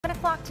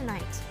o'clock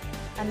tonight.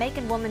 A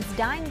Macon woman's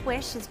dying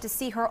wish is to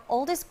see her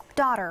oldest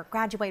daughter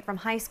graduate from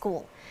high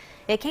school.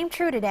 It came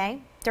true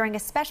today during a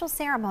special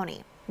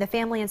ceremony the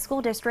family and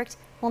school district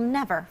will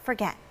never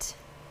forget.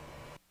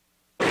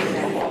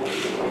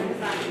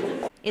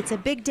 It's a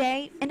big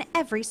day in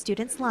every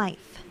student's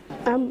life.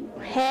 I'm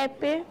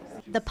happy.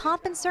 The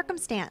pomp and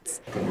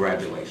circumstance.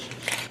 Congratulations.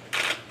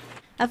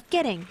 Of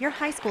getting your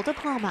high school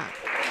diploma.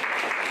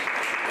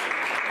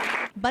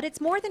 But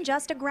it's more than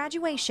just a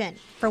graduation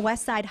for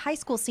Westside High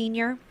School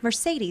senior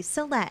Mercedes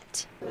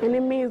Sillette. And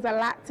it means a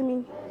lot to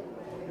me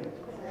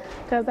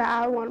because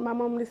I want my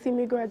mom to see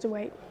me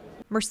graduate.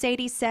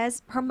 Mercedes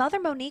says her mother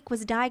Monique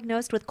was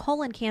diagnosed with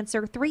colon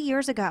cancer 3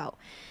 years ago,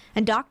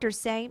 and doctors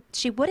say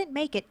she wouldn't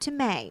make it to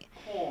May.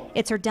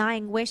 It's her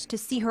dying wish to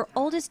see her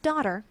oldest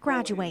daughter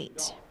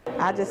graduate.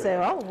 I just say,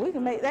 oh, we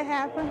can make that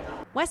happen.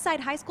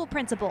 Westside High School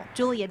principal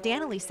Julia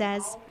Danley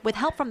says, with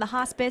help from the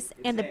hospice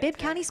and the Bibb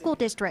County School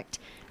District,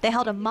 they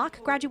held a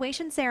mock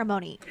graduation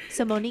ceremony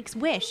so Monique's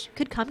wish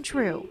could come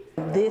true.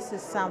 This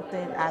is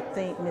something I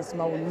think Miss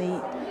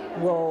Monique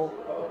will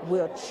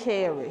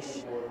cherish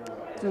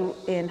through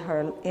in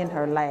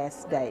her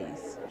last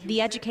days.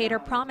 The educator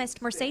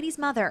promised Mercedes'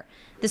 mother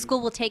the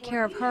school will take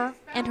care of her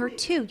and her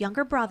 2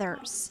 younger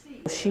brothers.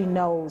 She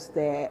knows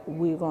that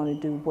we're going to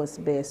do what's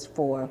best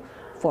for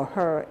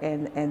her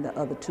and the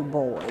other 2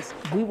 boys.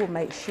 We will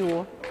make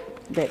sure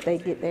that they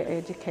get their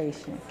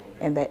education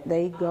and that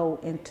they go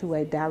into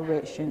a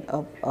direction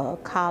of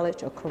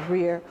college or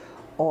career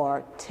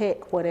or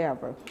tech,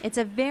 whatever. It's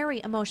a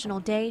very emotional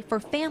day for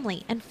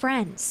family and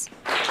friends.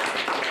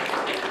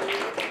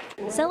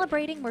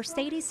 Celebrating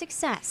Mercedes'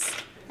 success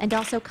and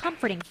also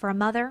comforting for a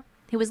mother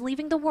who is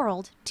leaving the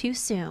world too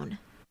soon.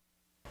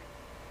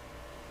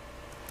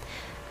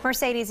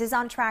 Mercedes is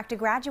on track to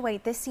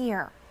graduate this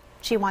year.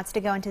 She wants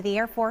to go into the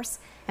Air Force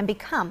and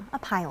become a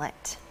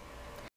pilot.